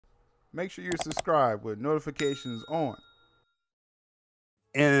Make sure you're subscribed with notifications on.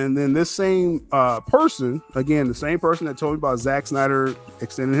 And then this same person, again, the same person that told me about Zack Snyder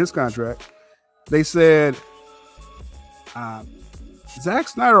extending his contract, they said, Zack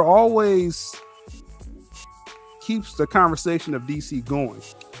Snyder always keeps the conversation of DC going.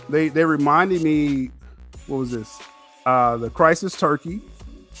 They reminded me, what was this? The Crisis Turkey.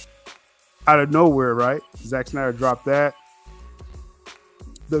 Out of nowhere, right? Zack Snyder dropped that.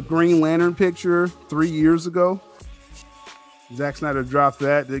 The Green Lantern picture 3 years ago. Zack Snyder dropped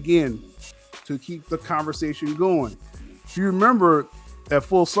that again to keep the conversation going. If you remember at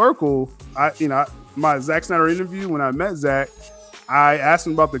Full Circle, my Zack Snyder interview when I met Zack, I asked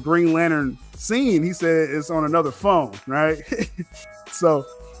him about the Green Lantern scene. He said it's on another phone, right? So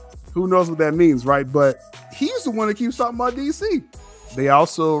who knows what that means, right? But he's the one that keeps talking about DC. They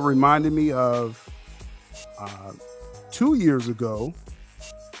also reminded me of 2 years ago,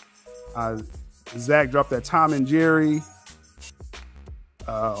 Zack dropped that Tom and Jerry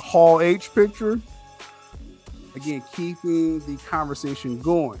Hall H picture. Again, keeping the conversation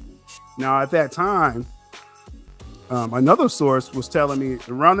going. Now, at that time, another source was telling me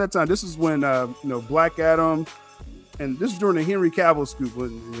around that time, this is when, Black Adam, and this is during the Henry Cavill scoop,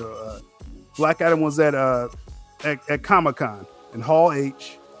 when Black Adam was at Comic-Con in Hall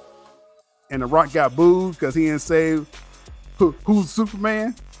H, and The Rock got booed because he didn't say who's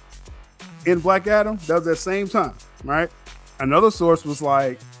Superman in Black Adam. That was at the same time, right? Another source was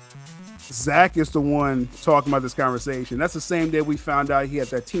like, Zack is the one talking about this conversation. That's the same day we found out he had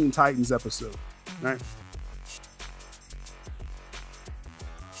that Teen Titans episode, right?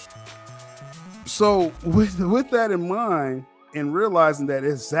 So with that in mind, and realizing that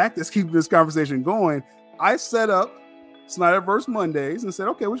it's Zack that's keeping this conversation going, I set up SnyderVerse Mondays and said,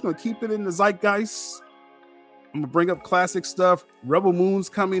 okay, we're just going to keep it in the zeitgeist. I'm going to bring up classic stuff. Rebel Moon's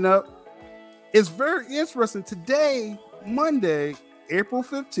coming up. It's very interesting. Today, Monday, April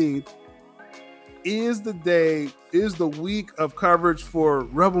 15th, is the week of coverage for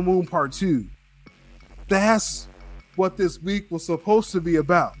Rebel Moon Part 2. That's what this week was supposed to be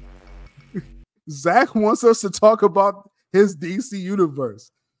about. Zack wants us to talk about his DC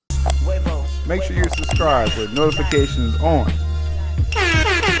universe. Make sure you're subscribed with notifications on.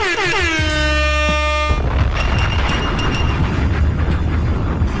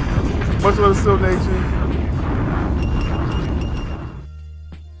 Much love, Still Nation.